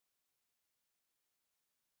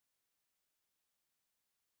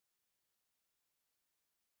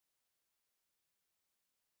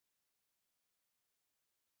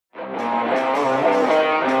Welcome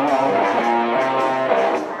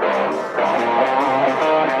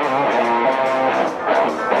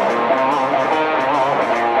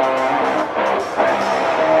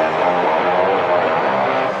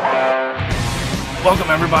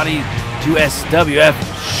everybody to SWF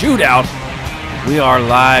Shootout. We are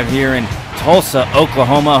live here in Tulsa,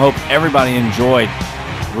 Oklahoma. Hope everybody enjoyed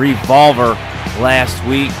Revolver last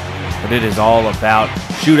week, but it is all about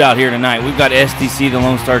Shootout here tonight. We've got SDC, the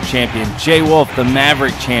Lone Star Champion, J Wolf, the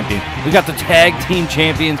Maverick Champion. We got the Tag Team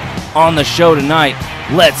Champions on the show tonight.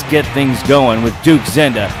 Let's get things going with Duke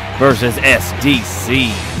Zenda versus SDC.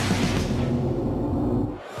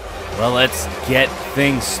 Well, let's get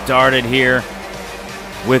things started here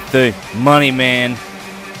with the Money Man,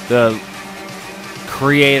 the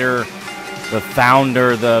creator, the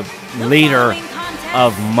founder, the leader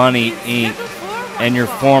of Money Inc., and your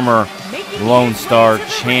former Lone Star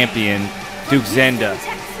Champion, Duke Zenda,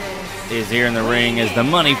 is here in the ring as the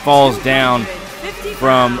money falls down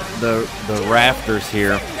from the rafters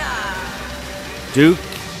here. Duke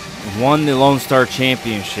won the Lone Star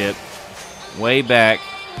Championship way back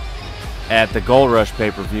at the Gold Rush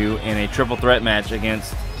pay-per-view in a triple threat match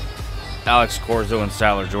against Alex Corzo and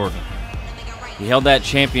Siler Jordan. He held that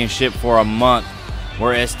championship for a month,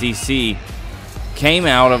 where SDC came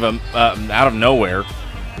out of nowhere.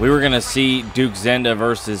 We were going to see Duke Zenda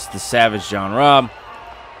versus the Savage John Robb,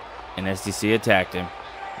 and SDC attacked him.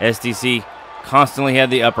 SDC constantly had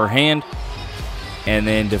the upper hand and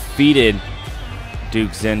then defeated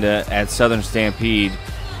Duke Zenda at Southern Stampede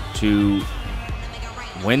to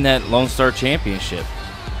win that Lone Star Championship.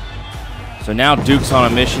 So now Duke's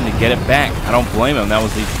on a mission to get it back. I don't blame him. That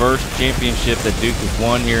was the first championship that Duke has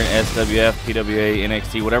won here in SWF, PWA,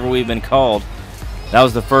 NXT, whatever we've been called. That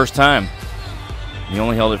was the first time. He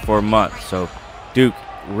only held it for a month. So Duke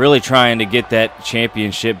really trying to get that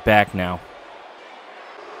championship back now.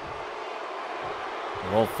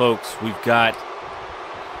 Well, folks, we've got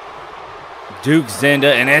Duke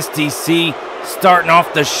Zenda and SDC starting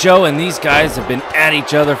off the show, and these guys have been at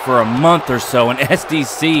each other for a month or so, and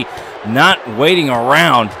SDC not waiting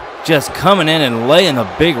around, just coming in and laying the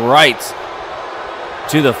big rights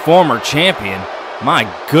to the former champion. My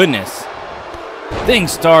goodness.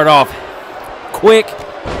 Things start off quick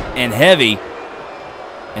and heavy,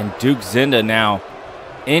 and Duke Zenda now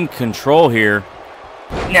in control here.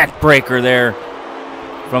 Neck breaker there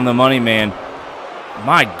from the Money Man.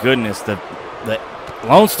 My goodness, the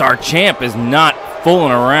Lone Star Champ is not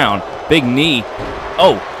fooling around. Big knee.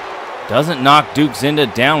 Oh, doesn't knock Duke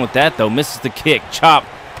Zenda down with that, though. Misses the kick. Chop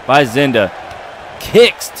by Zenda.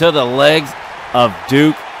 Kicks to the legs of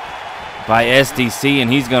Duke by SDC,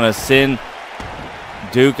 and he's going to send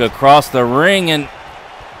Duke across the ring. And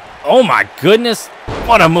oh my goodness,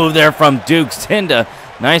 what a move there from Duke Zenda.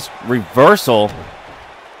 Nice reversal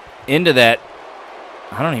into that,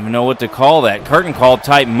 I don't even know what to call that, curtain call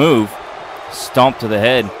type move. Stomp to the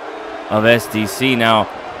head of SDC. Now,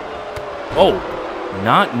 oh,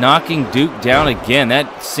 not knocking Duke down again.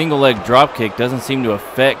 That single leg drop kick doesn't seem to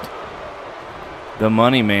affect the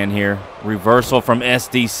Money Man here. Reversal from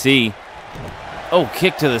SDC. Oh,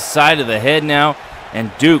 kick to the side of the head now,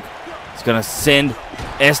 and Duke is going to send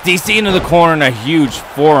SDC into the corner in a huge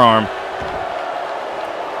forearm.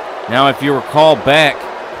 Now, if you recall back,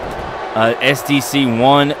 SDC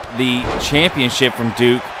won the championship from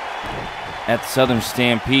Duke at Southern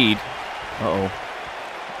Stampede. Uh-oh.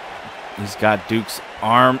 He's got Duke's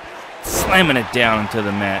arm, slamming it down into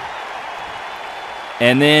the mat.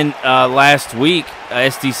 And then last week,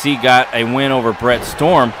 SDC got a win over Brett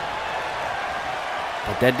Storm.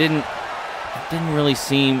 But that didn't really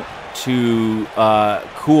seem to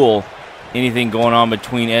cool anything going on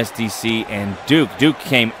between SDC and Duke. Duke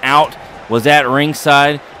came out, was at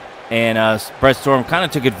ringside, and Brett Storm kind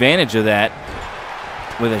of took advantage of that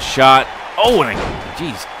with a shot. Oh, and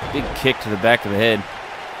geez, big kick to the back of the head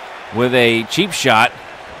with a cheap shot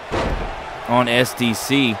on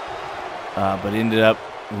SDC, but ended up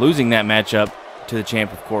losing that matchup to the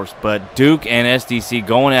champ, of course. But Duke and SDC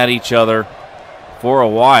going at each other for a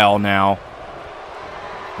while now.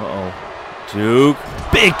 Uh-oh. Duke,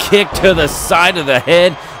 big kick to the side of the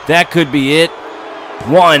head. That could be it.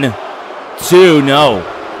 1, 2, no.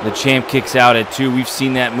 The champ kicks out at 2. We've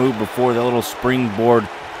seen that move before. The little springboard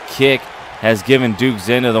kick has given Duke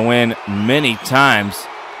Zenda the win many times.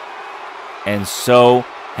 And so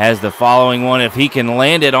has the following one. If he can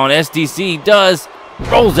land it on SDC, he does.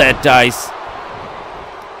 Rolls that dice.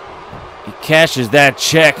 He cashes that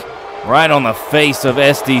check right on the face of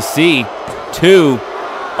SDC. 2.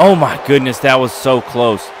 Oh my goodness, that was so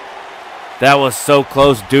close. That was so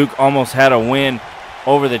close. Duke almost had a win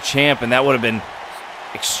over the champ, and that would have been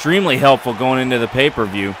extremely helpful going into the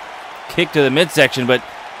pay-per-view. Kick to the midsection, but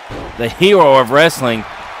the hero of wrestling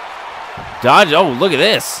dodged. Oh, look at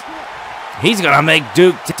this. He's going to make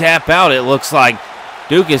Duke tap out, it looks like.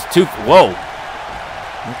 Duke is too... Whoa.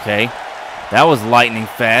 Okay. That was lightning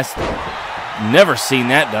fast. Never seen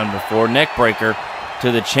that done before. Neckbreaker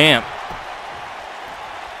to the champ.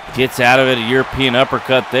 Gets out of it, a European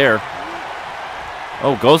uppercut there.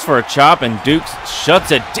 Oh, goes for a chop, and Duke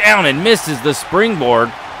shuts it down and misses the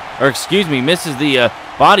springboard. Or, excuse me, misses the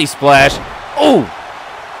body splash. Oh!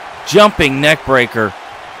 Jumping neckbreaker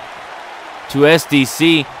to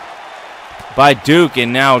SDC by Duke,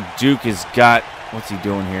 and now Duke has got... What's he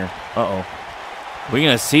doing here? Uh-oh. We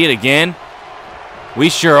going to see it again? We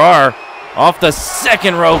sure are. Off the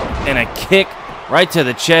second rope, and a kick right to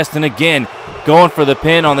the chest, and again, going for the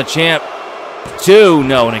pin on the champ. 2,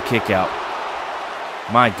 no, and a kick out.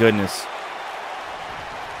 My goodness.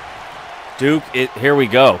 Duke, here we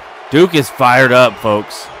go. Duke is fired up,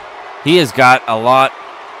 folks. He has got a lot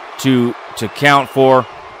to count for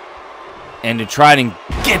and to try to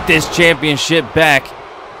get this championship back,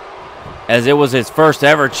 as it was his first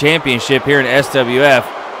ever championship here in SWF.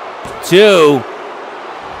 2.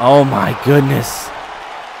 Oh my goodness.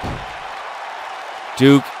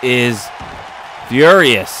 Duke is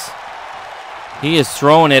furious. He is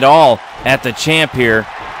throwing it all at the champ here.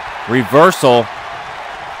 Reversal.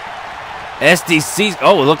 SDC.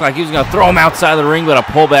 Oh, it looked like he was going to throw him outside the ring, but a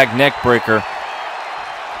pullback neck breaker.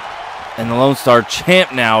 And the Lone Star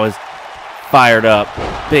champ now is fired up.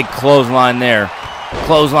 Big clothesline there.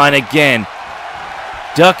 Clothesline again.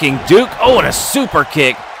 Ducking Duke. Oh, and a super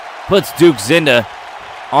kick. Puts Duke Zinda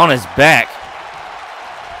on his back.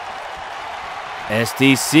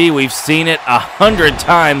 SDC, we've seen it 100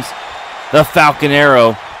 times. The Falcon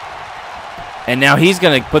Arrow. And now he's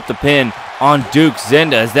going to put the pin on Duke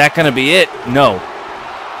Zinda. Is that going to be it? No.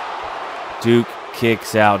 Duke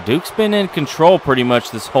kicks out. Duke's been in control pretty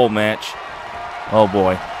much this whole match. Oh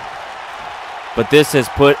boy. But this has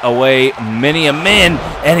put away many a man,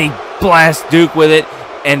 and he blasts Duke with it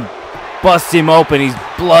and busts him open. He's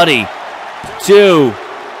bloody. 2.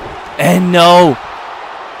 And no.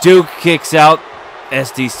 Duke kicks out.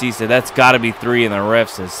 SDC said that's got to be 3, and the ref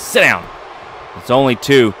says sit down. It's only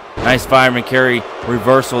 2. Nice fireman carry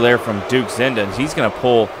reversal there from Duke Zinda. He's going to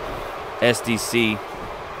pull SDC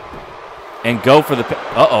and go for the...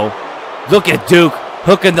 Uh-oh. Look at Duke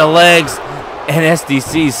hooking the legs, and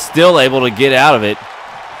SDC is still able to get out of it.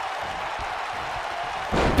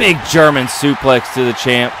 Big German suplex to the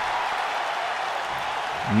champ.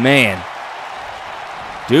 Man.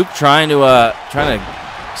 Duke trying to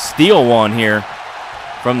steal one here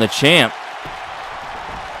from the champ.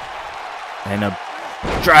 And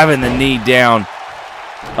driving the knee down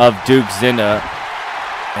of Duke Zinda.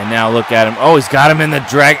 And now look at him. Oh, he's got him in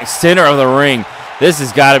the center of the ring. This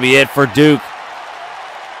has got to be it for Duke.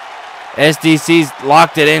 SDC's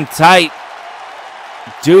locked it in tight.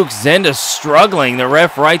 Duke Zinda struggling. The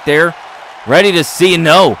ref right there, ready to see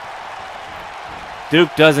no.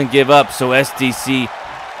 Duke doesn't give up, so SDC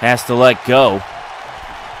has to let go.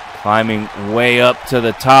 Climbing way up to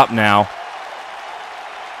the top now.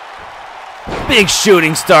 Big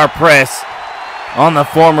shooting star press on the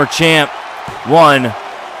former champ. 1,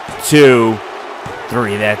 2,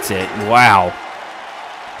 3. That's it. Wow.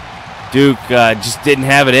 Duke just didn't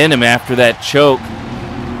have it in him after that choke.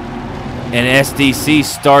 And SDC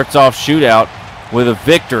starts off Shootout with a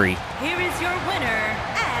victory. Here is your winner,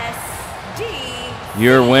 SDC.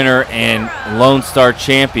 Your winner and Lone Star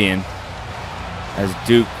champion, as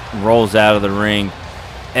Duke rolls out of the ring.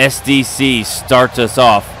 SDC starts us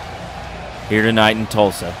off here tonight in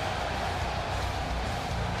Tulsa.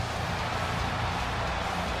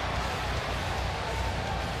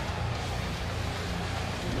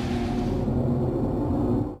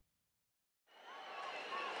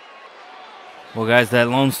 Well, guys, that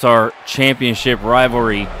Lone Star Championship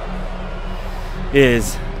rivalry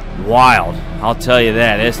is wild. I'll tell you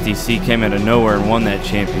that. SDC came out of nowhere and won that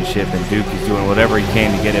championship, and Duke is doing whatever he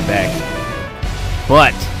can to get it back.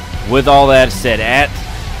 But with all that said, at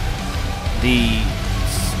the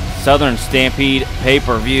Southern Stampede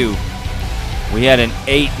pay-per-view, we had an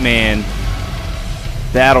 8-man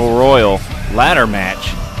Battle Royal ladder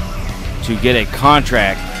match to get a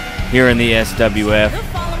contract here in the SWF,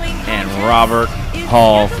 and Robert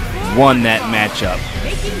Hall won that matchup.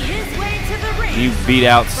 He beat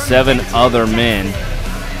out 7 other men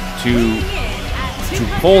to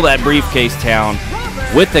pull that briefcase down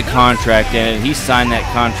with the contract in it. He signed that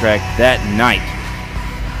contract that night.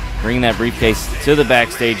 Bring that briefcase to the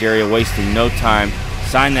backstage area, wasting no time.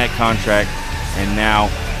 Signed that contract, and now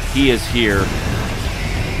he is here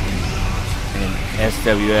in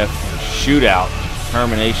SWF Shootout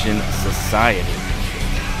Termination Society.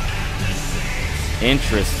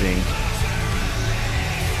 Interesting.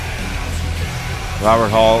 Robert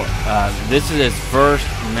Hall, this is his first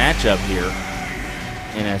matchup here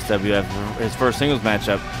in SWF, his first singles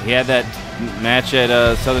matchup. He had that match at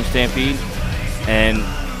Southern Stampede, and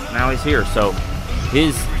now he's here. So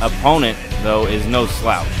his opponent, though, is no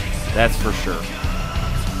slouch. That's for sure.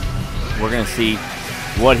 We're going to see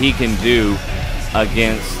what he can do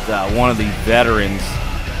against one of the veterans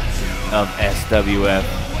of SWF.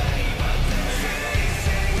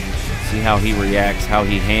 See how he reacts, how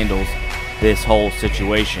he handles this whole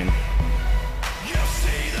situation.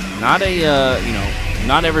 Not a,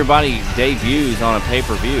 not everybody debuts on a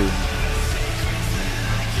pay-per-view.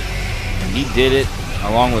 And he did it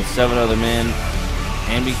along with 7 other men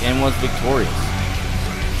and was victorious.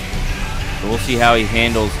 So we'll see how he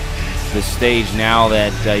handles the stage now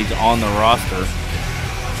that he's on the roster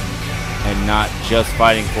and not just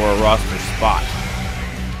fighting for a roster spot.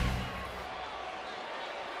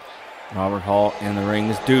 Robert Hall in the ring.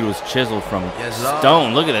 This dude was chiseled from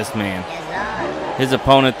stone. Look at this man. His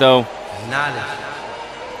opponent, though,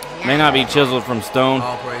 may not be chiseled from stone,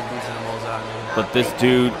 but this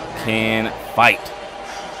dude can fight.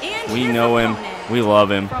 We know him. We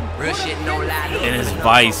love him. It is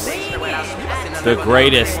Vice, the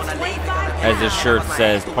greatest, as his shirt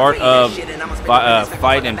says, part of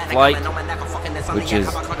Fight and Flight, which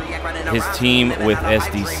is his team with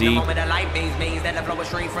SDC.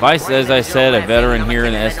 Vice, as I said, a veteran here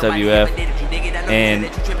in the SWF, and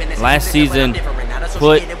last season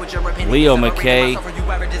put Leo McKay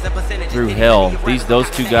through hell. Those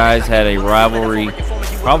two guys had a rivalry,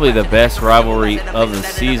 probably the best rivalry of the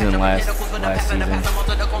season last season. And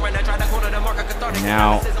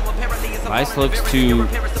now Vice looks to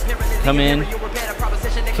come in,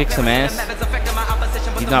 kick some ass.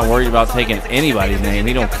 He's not worried about taking anybody's name.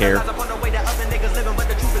 He don't care.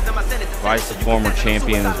 Vice, a former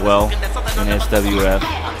champion as well in SWF.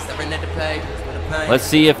 Let's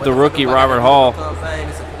see if the rookie Robert Hall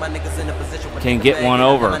can get one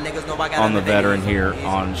over on the veteran here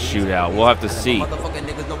on Shootout. We'll have to see.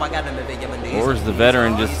 Or is the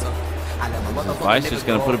veteran just... Vice just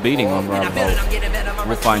going to put a beating on Robert Hall?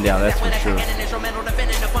 We'll find out, that's for sure.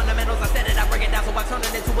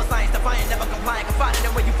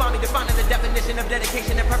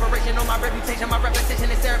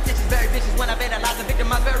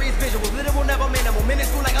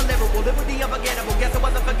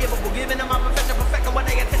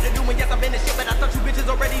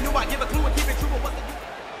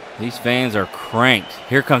 These fans are cranked.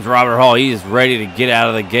 Here comes Robert Hall. He is ready to get out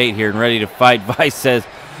of the gate here and ready to fight. Vice says,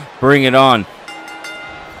 bring it on.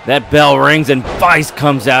 That bell rings and Vice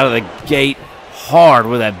comes out of the gate hard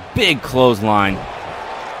with a big clothesline.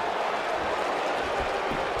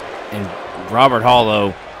 And Robert Hall,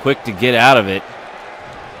 though, quick to get out of it.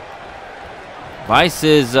 Vice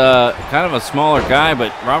is kind of a smaller guy,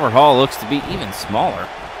 but Robert Hall looks to be even smaller.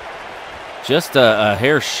 Just a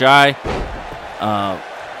hair shy,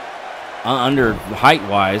 under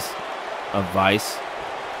height-wise of Vice.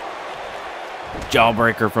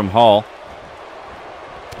 Jawbreaker from Hall.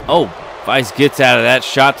 Oh, Vice gets out of that,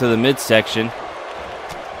 shot to the midsection.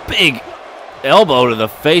 Big elbow to the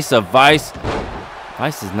face of Vice.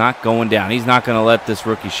 Vice is not going down. He's not going to let this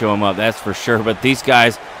rookie show him up, that's for sure. But these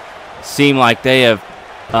guys seem like they have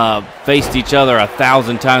faced each other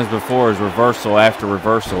 1,000 times before as reversal after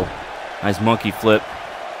reversal. Nice monkey flip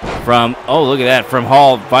from, oh, look at that, from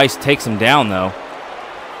Hall. Vice takes him down, though.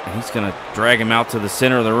 And he's going to drag him out to the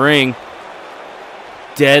center of the ring.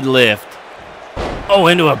 Deadlift. Oh,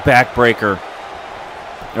 into a backbreaker.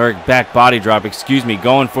 Or back body drop, excuse me.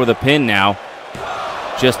 Going for the pin now.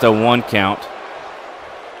 Just a 1 count.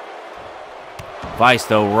 Vice,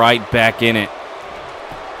 though, right back in it.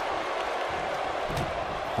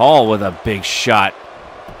 Hall with a big shot.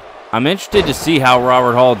 I'm interested to see how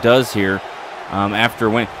Robert Hall does here after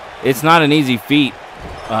win. It's not an easy feat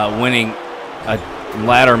winning a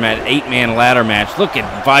ladder match, 8-man ladder match. Look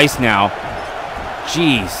at Vice now.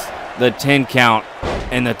 Jeez, the 10 count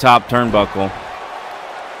in the top turnbuckle.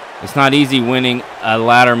 It's not easy winning a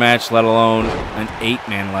ladder match, let alone an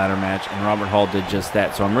 8-man ladder match, and Robert Hall did just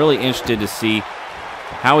that. So I'm really interested to see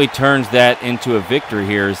how he turns that into a victory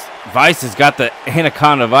here. As Vice has got the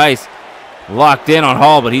Anaconda Vice locked in on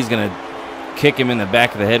Hall, but he's going to kick him in the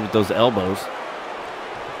back of the head with those elbows.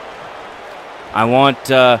 I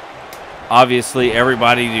want, obviously,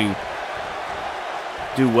 everybody to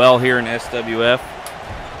do well here in SWF.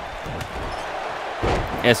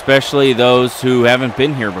 especially those who haven't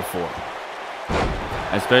been here before.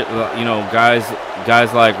 Especially, you know, guys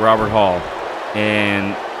like Robert Hall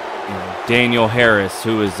and Daniel Harris,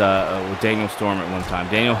 who was with Daniel Storm at one time.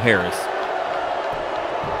 Daniel Harris,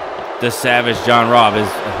 the Savage John Robb, as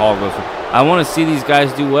Hall goes. I want to see these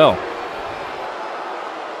guys do well.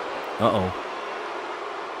 Uh-oh.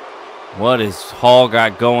 What is Hall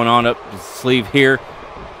got going on up his sleeve here?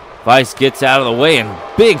 Vice gets out of the way and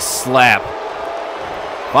big slap.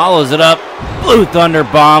 Follows it up. Blue Thunder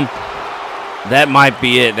Bomb. That might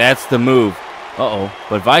be it. That's the move. Uh-oh.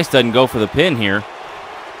 But Vice doesn't go for the pin here.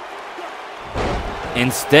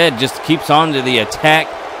 Instead, just keeps on to the attack.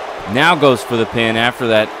 Now goes for the pin after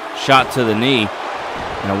that shot to the knee.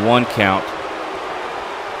 And a 1 count.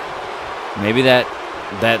 Maybe that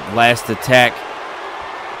last attack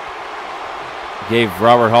gave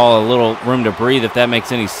Robert Hall a little room to breathe, if that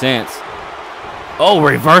makes any sense. Oh,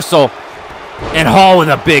 reversal. And Hall with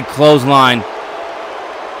a big clothesline.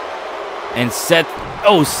 And sets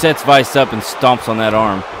Vice up and stomps on that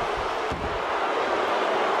arm.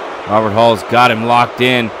 Robert Hall's got him locked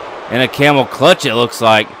in a camel clutch, it looks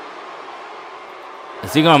like.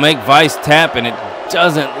 Is he going to make Vice tap? And it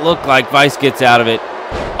doesn't look like Vice gets out of it.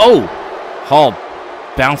 Oh! Hall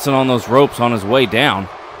bouncing on those ropes on his way down.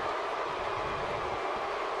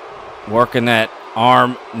 Working that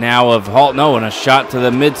arm now of Hall. No, and a shot to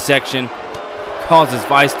the midsection causes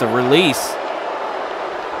Vice to release.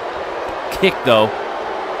 Kick, though.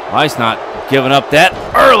 Vice not giving up that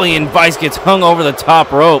early, and Vice gets hung over the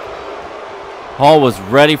top rope. Hall was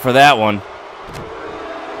ready for that one.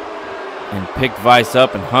 And picked Vice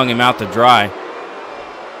up and hung him out to dry.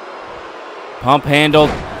 Pump handled.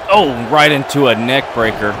 Oh, right into a neck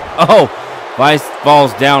breaker. Oh, Vice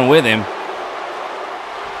falls down with him.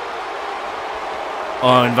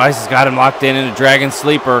 Oh, and Vice has got him locked in a Dragon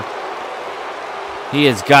Sleeper. He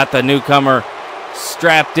has got the newcomer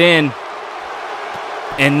strapped in.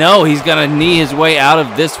 And no, he's going to knee his way out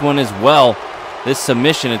of this one as well. This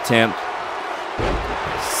submission attempt.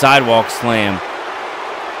 Sidewalk slam.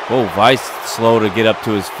 Oh, Vice slow to get up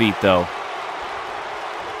to his feet, though.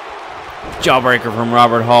 Jawbreaker from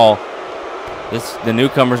Robert Hall. The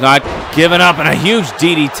newcomer's not giving up, and a huge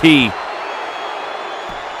DDT.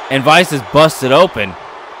 And Vice is busted open.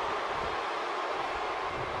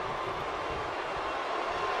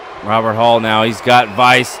 Robert Hall now, he's got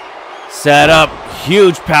Vice set up.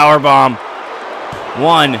 Huge power bomb.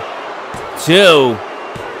 1, 2,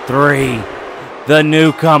 3. The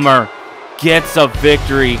newcomer gets a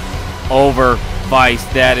victory over Vice.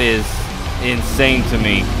 That is insane to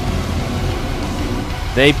me.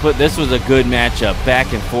 This was a good matchup.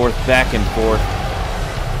 Back and forth, back and forth.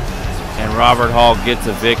 And Robert Hall gets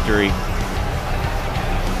a victory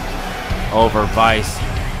over Vice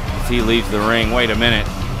as he leaves the ring. Wait a minute.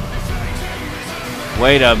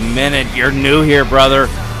 Wait a minute. You're new here, brother.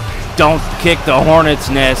 Don't kick the hornet's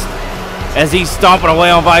nest. As he's stomping away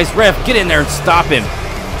on Vice. Ref, get in there and stop him.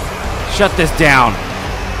 Shut this down.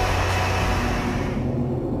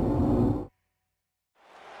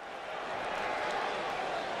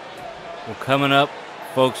 Well, coming up,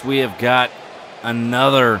 folks, we have got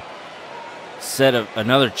another set of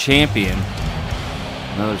champions,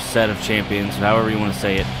 however you want to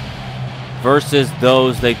say it, versus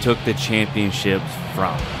those they took the championships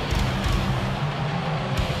from.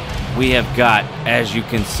 We have got, as you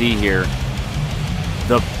can see here,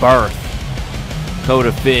 the Birth,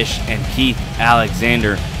 Coda Fish, and Keith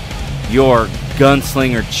Alexander, your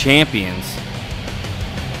Gunslinger champions.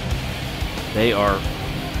 They are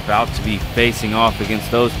about to be facing off against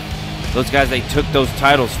those guys they took those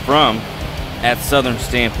titles from at Southern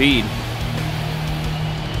Stampede.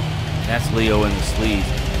 That's Leo and the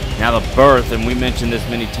Sleaze. Now the Birth, and we mentioned this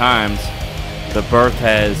many times, the Birth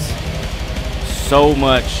has so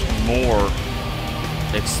much more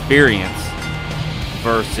experience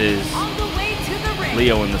versus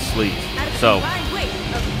Leo and the Sleaze. So,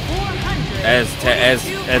 as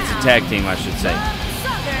a tag team, I should say.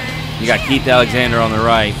 You got Keith Alexander on the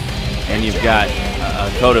right, and you've got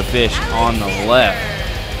Coda Fish on the left.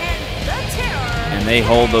 And they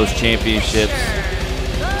hold those championships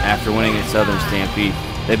after winning at Southern Stampede.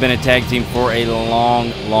 They've been a tag team for a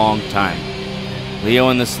long, long time. Leo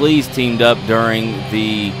and the Sleaze teamed up during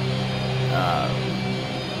the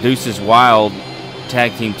Deuces Wild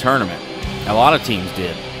tag team tournament. A lot of teams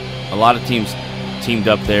did. A lot of teams teamed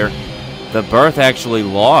up there. The Birth actually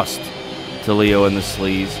lost to Leo and the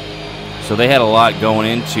Sleaze. So they had a lot going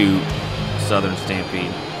into Southern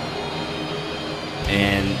Stampede.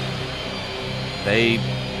 And they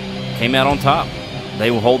came out on top.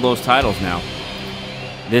 They will hold those titles now.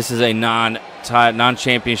 This is a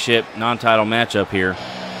non-championship, non-title matchup here,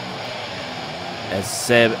 as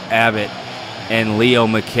Seb Abbott and Leo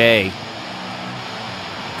McKay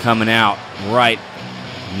coming out right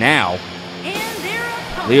now.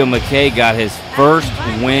 Leo McKay got his first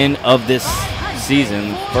win of this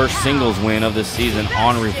season, first singles win of this season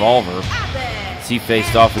on Revolver, as he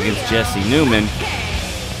faced off against Jesse Newman.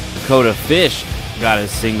 Dakota Fish got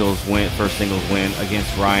his first singles win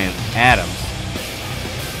against Ryan Adams.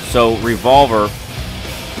 So Revolver,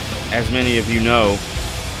 as many of you know,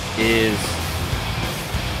 is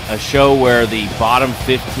a show where the bottom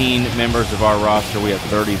 15 members of our roster, we have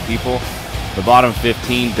 30 people, the bottom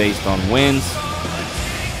 15 based on wins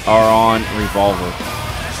are on Revolver.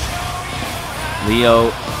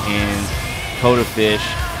 Leo and Dakota Fish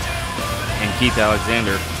and Keith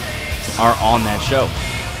Alexander are on that show.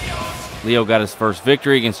 Leo got his first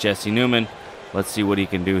victory against Jesse Newman. Let's see what he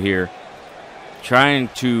can do here. Trying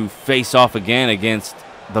to face off again against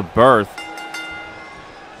the Birth.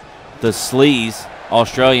 The Sleaze,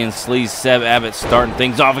 Australian Sleaze, Seb Abbott starting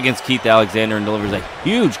things off against Keith Alexander and delivers a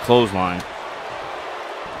huge clothesline.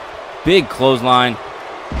 Big clothesline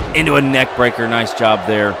into a neck breaker. Nice job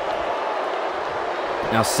there.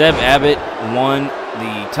 Now Seb Abbott won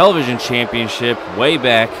the television championship way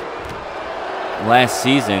back last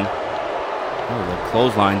season. Oh, the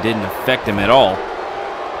clothesline didn't affect him at all.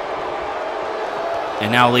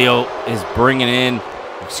 And now Leo is bringing in,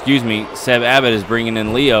 Seb Abbott is bringing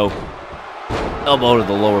in Leo. Elbow to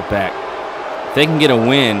the lower back. If they can get a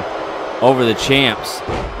win over the champs,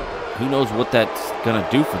 who knows what that's going to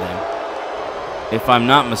do for them. If I'm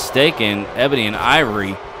not mistaken, Ebony and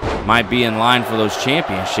Ivory might be in line for those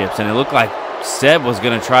championships. And it looked like Seb was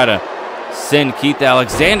going to try to send Keith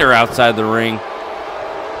Alexander outside the ring,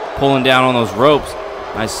 pulling down on those ropes.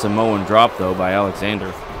 Nice Samoan drop, though, by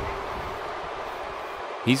Alexander.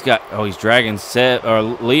 He's dragging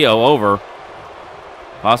Leo over,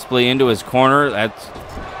 possibly into his corner. That's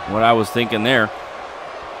what I was thinking there.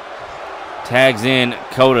 Tags in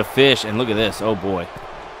Dakota Fish, and look at this. Oh, boy.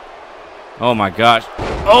 Oh, my gosh.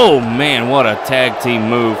 Oh, man, what a tag team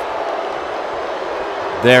move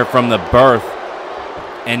there from the Birth.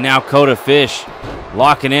 And now Dakota Fish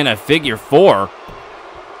locking in a figure 4.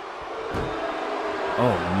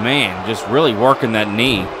 Oh, man, just really working that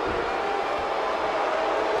knee.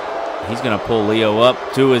 He's going to pull Leo up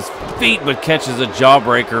to his feet, but catches a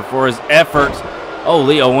jawbreaker for his efforts. Oh,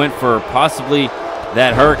 Leo went for possibly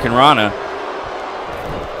that Hurricane Rana.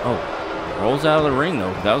 Oh, rolls out of the ring,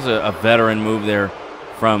 though. That was a veteran move there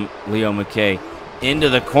from Leo McKay. Into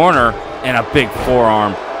the corner, and a big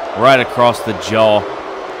forearm right across the jaw.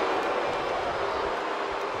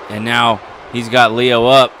 And now he's got Leo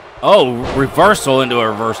up. Oh, reversal into a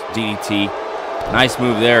reverse DDT. Nice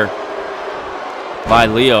move there by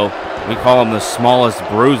Leo. We call him the smallest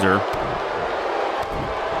bruiser.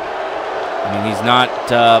 I mean, he's not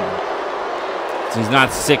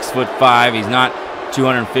 6'5". He's not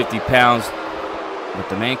 250 pounds, but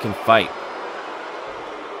the man can fight.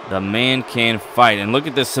 The man can fight. And look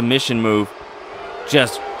at the submission move,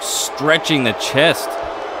 just stretching the chest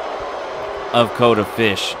of Dakota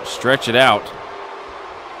Fish. Stretch it out.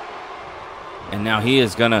 And now he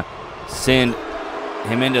is gonna send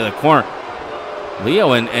him into the corner.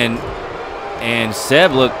 Leo and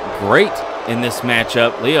Seb look great in this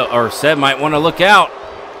matchup. Seb might want to look out.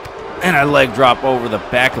 And a leg drop over the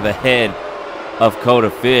back of the head of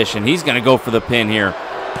Dakota Fish, and he's going to go for the pin here.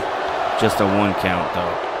 Just a 1 count,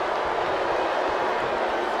 though.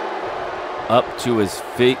 Up to his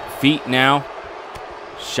feet now.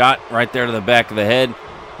 Shot right there to the back of the head.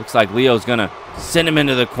 Looks like Leo's going to send him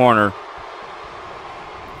into the corner.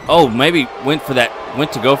 Oh, maybe went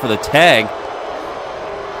to go for the tag.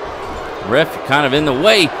 Ref kind of in the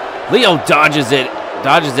way. Leo dodges it,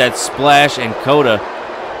 dodges that splash, and Coda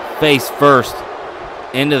face first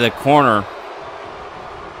into the corner.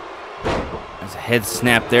 There's a head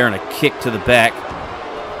snap there and a kick to the back.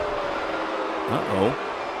 Uh-oh.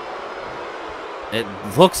 It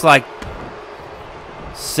looks like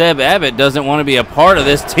Seb Abbott doesn't want to be a part of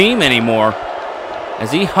this team anymore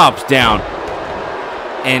as he hops down.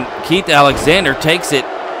 And Keith Alexander takes it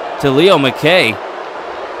to Leo McKay.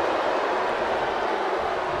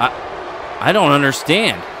 I don't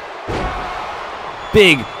understand.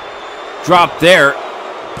 Big drop there.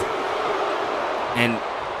 And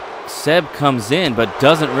Seb comes in but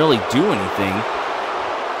doesn't really do anything.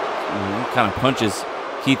 Kind of punches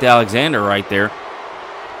Keith Alexander right there.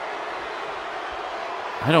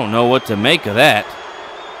 I don't know what to make of that.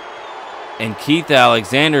 And Keith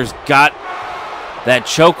Alexander's got that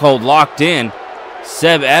chokehold locked in.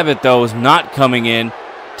 Seb Abbott, though, is not coming in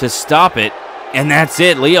to stop it. And that's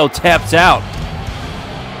it. Leo taps out.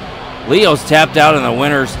 Leo's tapped out, and the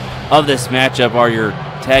winners of this matchup are your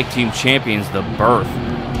tag team champions, the Birth.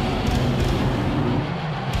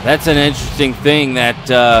 That's an interesting thing that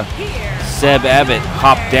Seb Abbott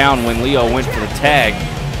hopped down when Leo went for the tag.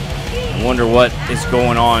 I wonder what is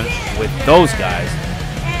going on with those guys.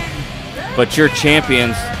 But your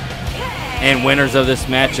champions and winners of this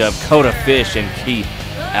matchup, Coda Fish and Keith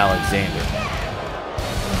Alexander.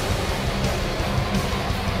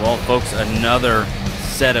 Well, folks, another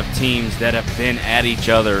set of teams that have been at each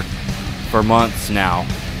other for months now.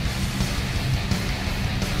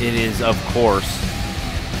 It is, of course,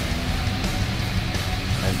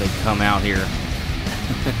 as they come out here,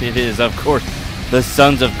 it is, of course, the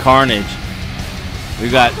Sons of Carnage.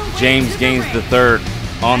 We've got James Gaines III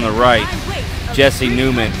on the right, Jesse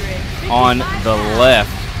Newman on the left.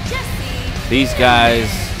 These guys,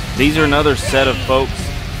 these are another set of folks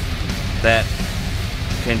that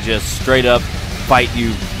can just straight up fight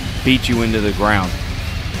you, beat you into the ground.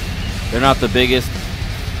 They're not the biggest,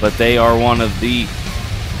 but they are one of the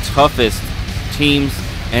toughest teams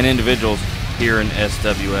and individuals here in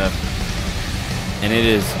SWF. And it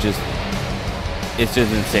is just, it's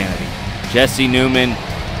just insanity. Jesse Newman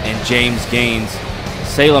and James Gaines,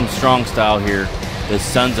 Salem Strong style here, the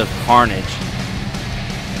Sons of Carnage.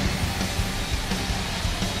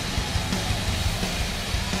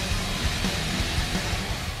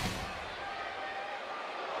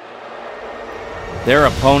 Their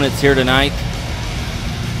opponents here tonight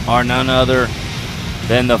are none other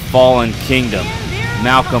than the Fallen Kingdom.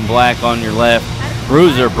 Malcolm Black on your left,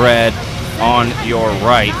 Bruiser Brad on your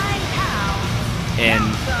right. And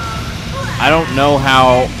I don't know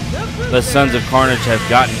how the Sons of Carnage have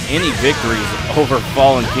gotten any victories over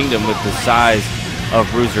Fallen Kingdom with the size of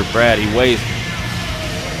Bruiser Brad. He weighs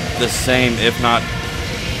the same, if not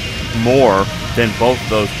more, than both of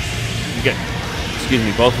those.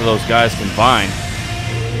 Both of those guys combined.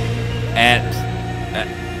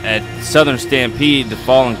 At Southern Stampede, the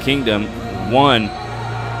Fallen Kingdom won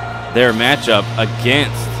their matchup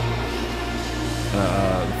against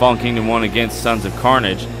the Fallen Kingdom won against Sons of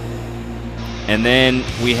Carnage. And then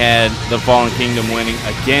we had the Fallen Kingdom winning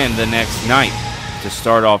again the next night to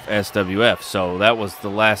start off SWF. So that was the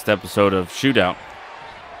last episode of ShootOut.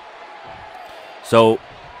 So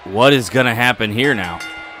what is going to happen here now?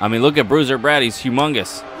 I mean, look at Bruiser Brad. He's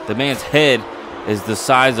humongous. The man's head is the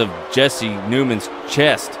size of Jesse Newman's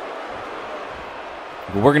chest.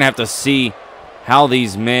 But we're going to have to see how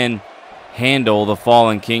these men handle the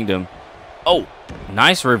Fallen Kingdom. Oh,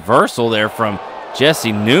 nice reversal there from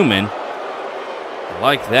Jesse Newman.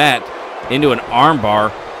 Like that. Into an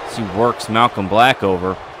armbar as he works Malcolm Black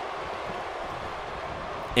over.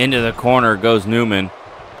 Into the corner goes Newman.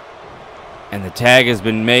 And the tag has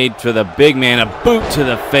been made for the big man. A boot to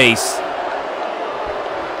the face.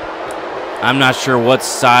 I'm not sure what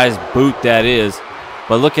size boot that is,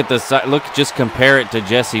 but look at the size. Look, just compare it to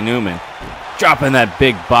Jesse Newman, dropping that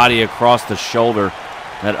big body across the shoulder,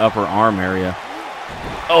 that upper arm area.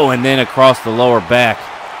 Oh, and then across the lower back.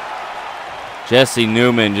 Jesse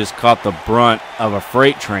Newman just caught the brunt of a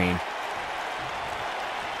freight train.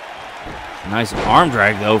 Nice arm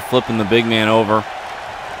drag though, flipping the big man over,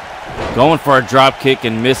 going for a drop kick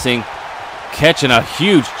and missing, catching a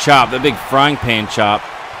huge chop, that big frying pan chop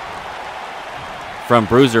from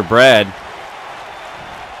Bruiser Brad.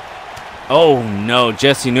 Oh no,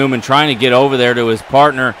 Jesse Newman trying to get over there to his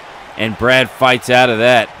partner, and Brad fights out of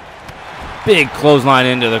that. Big clothesline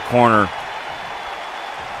into the corner.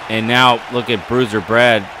 And now look at Bruiser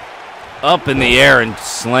Brad up in the air and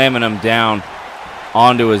slamming him down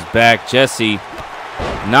onto his back. Jesse,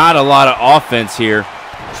 not a lot of offense here.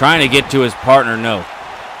 Trying to get to his partner, no.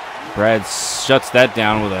 Brad shuts that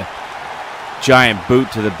down with a giant boot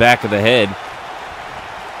to the back of the head.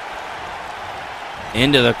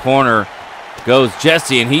 Into the corner goes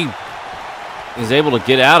Jesse, and he is able to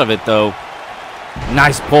get out of it, though.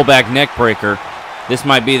 Nice pullback neck breaker. This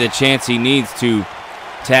might be the chance he needs to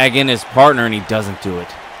tag in his partner, and he doesn't do it.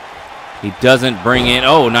 He doesn't bring in.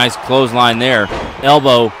 Oh, nice clothesline there.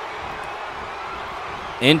 Elbow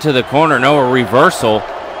into the corner. No, a reversal.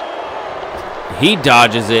 He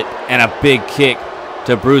dodges it, and a big kick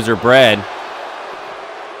to Bruiser Brad.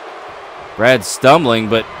 Brad's stumbling,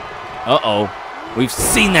 but uh-oh. We've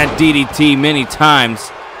seen that DDT many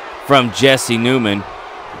times from Jesse Newman.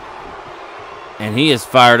 And he is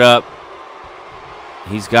fired up.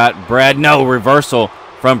 He's got Brad. No, reversal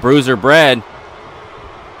from Bruiser Brad.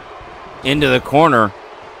 Into the corner.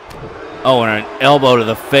 Oh, and an elbow to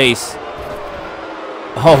the face.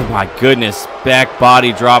 Oh, my goodness. Back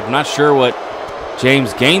body drop. I'm not sure what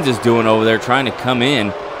James Gaines is doing over there, trying to come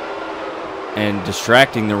in and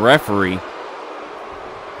distracting the referee.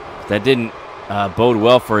 That didn't bode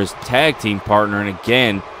well for his tag team partner. And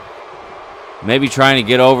again, maybe trying to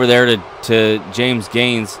get over there to James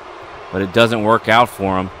Gaines, but it doesn't work out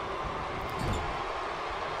for him.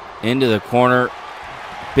 Into the corner.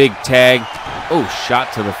 Big tag. Oh,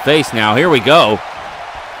 shot to the face now. Here we go.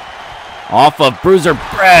 Off of Bruiser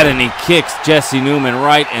Brad, and he kicks Jesse Newman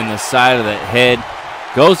right in the side of the head.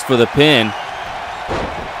 Goes for the pin.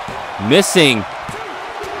 Missing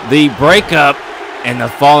the breakup, and the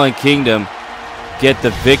Fallen Kingdom get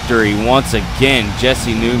the victory once again.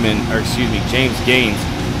 Jesse Newman, or excuse me, James Gaines,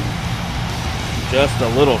 just a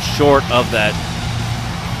little short of that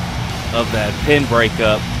pin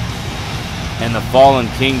breakup, and the Fallen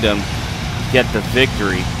Kingdom get the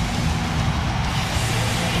victory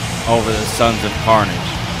over the Sons of Carnage.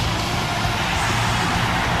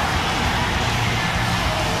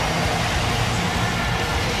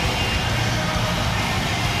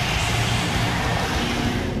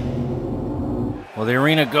 Well, the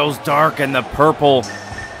arena goes dark and the purple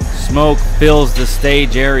smoke fills the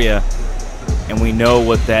stage area, and we know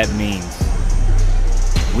what that means.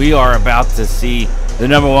 We are about to see the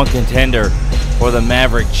 #1 contender for the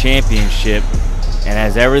Maverick Championship, and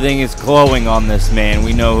as everything is glowing on this man,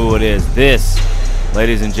 we know who it is. This,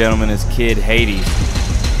 ladies and gentlemen, is Kid Hades.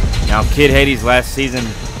 Now, Kid Hades last season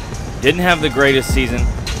didn't have the greatest season,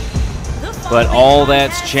 but all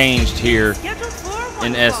that's changed here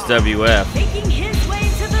in SWF.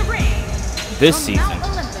 This season,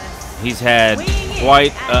 he's had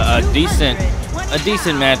quite a decent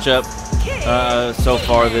matchup so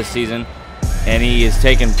far this season, and he has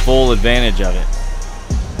taken full advantage of it.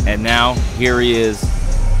 And now here he is,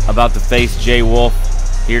 about to face Jay Wolf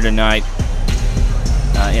here tonight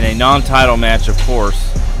in a non-title match, of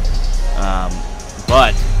course,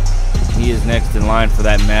 but he is next in line for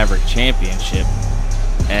that Maverick Championship.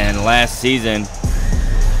 And last season,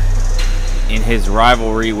 in his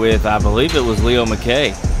rivalry with, I believe it was Leo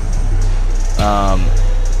McKay,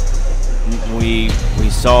 we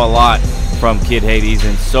saw a lot from Kid Hades,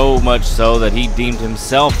 and so much so that he deemed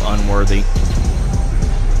himself unworthy.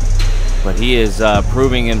 But he is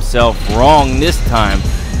proving himself wrong this time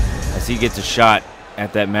as he gets a shot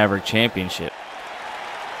at that Maverick Championship.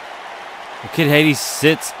 Kid Hades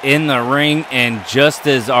sits in the ring, and just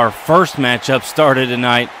as our first matchup started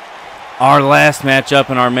tonight, our last matchup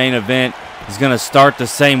in our main event is going to start the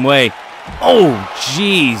same way. Oh,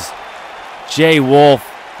 jeez. Jay Wolf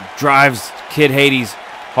drives Kid Hades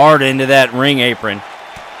hard into that ring apron,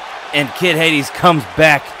 and Kid Hades comes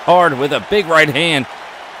back hard with a big right hand.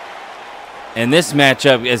 And this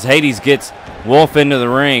matchup, as Hades gets Wolf into the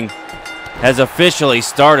ring, has officially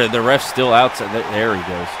started. The ref's still outside. There he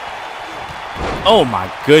goes. Oh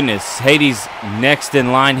my goodness. Hades next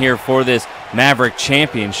in line here for this Maverick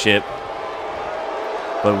Championship.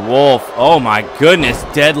 But Wolf, oh my goodness,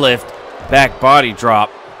 deadlift, back body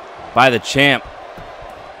drop by the champ.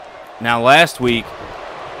 Now last week,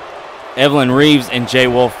 Evelyn Reeves and Jay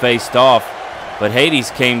Wolf faced off, but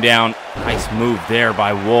Hades came down. Nice move there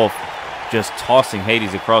by Wolf, just tossing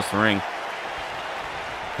Hades across the ring.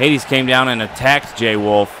 Hades came down and attacked Jay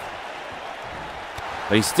Wolf,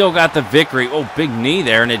 but he still got the victory. Oh, big knee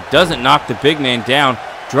there, and it doesn't knock the big man down.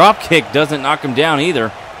 Drop kick doesn't knock him down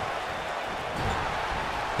either.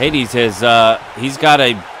 Hades has, he's got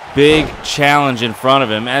a big challenge in front of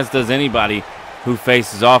him, as does anybody who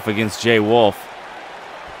faces off against Jay Wolf.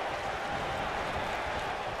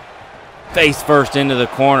 Face first into the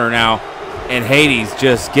corner now, and Hades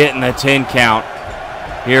just getting the 10 count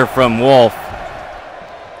here from Wolf.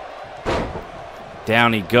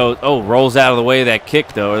 Down he goes. Oh, rolls out of the way of that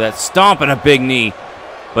kick, though, or that stomp and a big knee,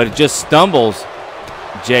 but it just stumbles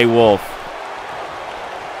Jay Wolf.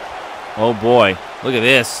 Oh boy, look at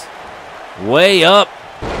this. Way up,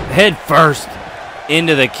 head first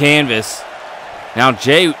into the canvas. Now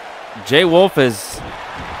Jay Wolf has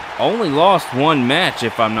only lost one match,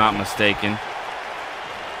 if I'm not mistaken.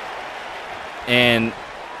 And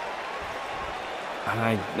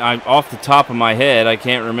I off the top of my head, I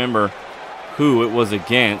can't remember who it was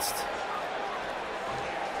against.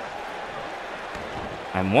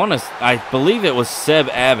 I believe it was Seb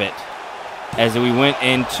Abbott. As we went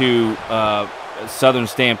into Southern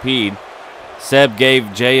Stampede, Seb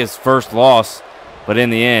gave Jay his first loss, but in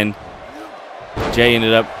the end, Jay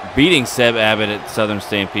ended up beating Seb Abbott at Southern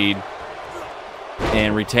Stampede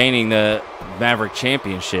and retaining the Maverick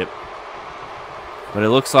Championship. But it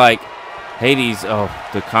looks like Hades, oh,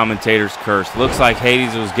 the commentator's curse. Looks like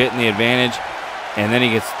Hades was getting the advantage, and then he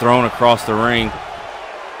gets thrown across the ring.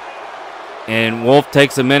 And Wolf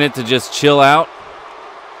takes a minute to just chill out.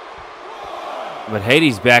 But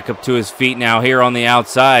Hades back up to his feet now here on the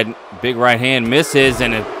outside. Big right hand misses,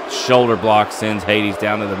 and a shoulder block sends Hades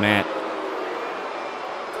down to the mat.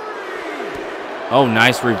 Oh,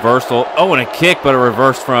 nice reversal. Oh, and a kick, but a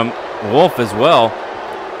reverse from Wolf as well.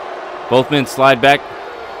 Both men slide back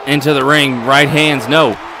into the ring. Right hands,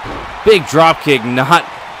 no. Big drop kick, not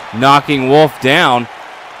knocking Wolf down.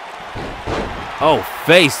 Oh,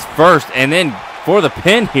 face first, and then for the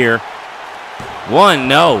pin here. One,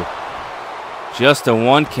 no. Just a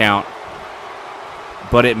 1 count.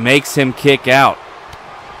 But it makes him kick out.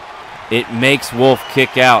 It makes Wolf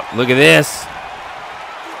kick out. Look at this.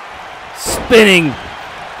 Spinning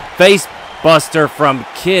face buster from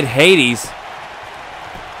Kid Hades.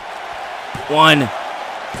 1,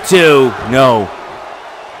 2, no.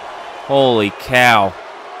 Holy cow.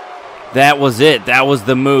 That was it. That was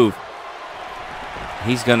the move.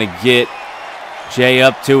 He's going to get Jay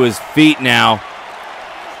up to his feet now.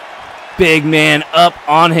 Big man up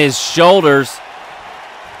on his shoulders.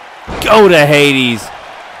 Go to Hades.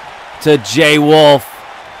 To Jay Wolf.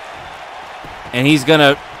 And he's going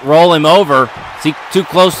to roll him over. Is he too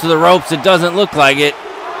close to the ropes? It doesn't look like it.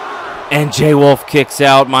 And Jay Wolf kicks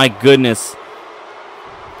out. My goodness.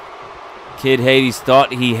 Kid Hades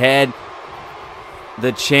thought he had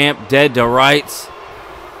the champ dead to rights.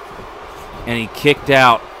 And he kicked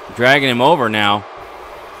out. Dragging him over now.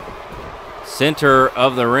 Center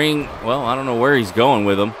of the ring. Well, I don't know where he's going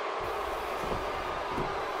with him.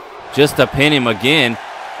 Just to pin him again.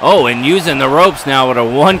 Oh, and using the ropes now with a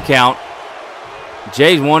 1 count.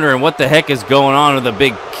 Jay's wondering what the heck is going on with a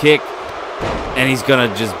big kick. And he's going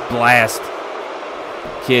to just blast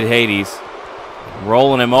Kid Hades.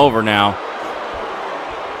 Rolling him over now.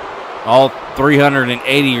 All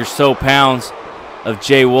 380 or so pounds of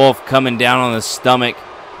Jay Wolf coming down on the stomach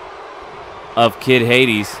of Kid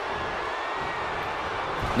Hades.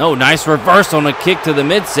 No, nice reversal and a kick to the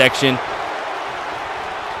midsection.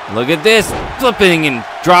 Look at this. Flipping and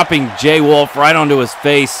dropping Jay Wolf right onto his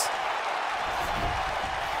face.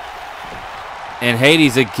 And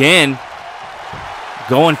Hades again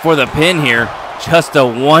going for the pin here. Just a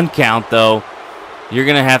 1 count, though. You're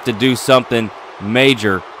going to have to do something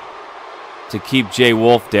major to keep Jay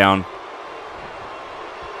Wolf down.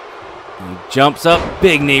 He jumps up.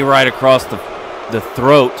 Big knee right across the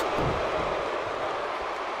throat.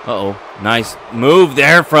 Uh-oh. Nice move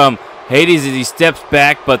there from Hades as he steps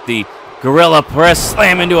back, but the gorilla press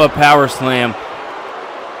slam into a power slam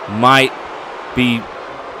might be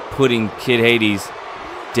putting Kid Hades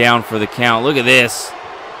down for the count. Look at this.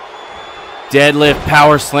 Deadlift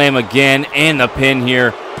power slam again, and the pin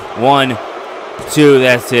here. 1, 2,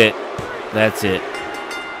 that's it. That's it.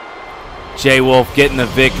 Jay Wolf getting the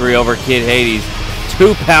victory over Kid Hades.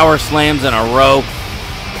 2 power slams in a row.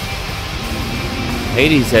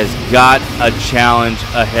 Hades has got a challenge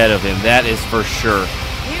ahead of him. That is for sure.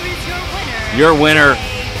 Here is your winner. Your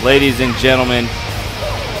winner, ladies and gentlemen,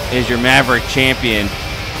 is your Maverick champion,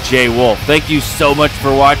 Jay Wolf. Thank you so much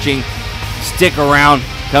for watching. Stick around.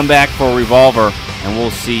 Come back for Revolver, and we'll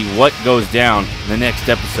see what goes down in the next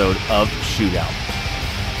episode of ShootOut.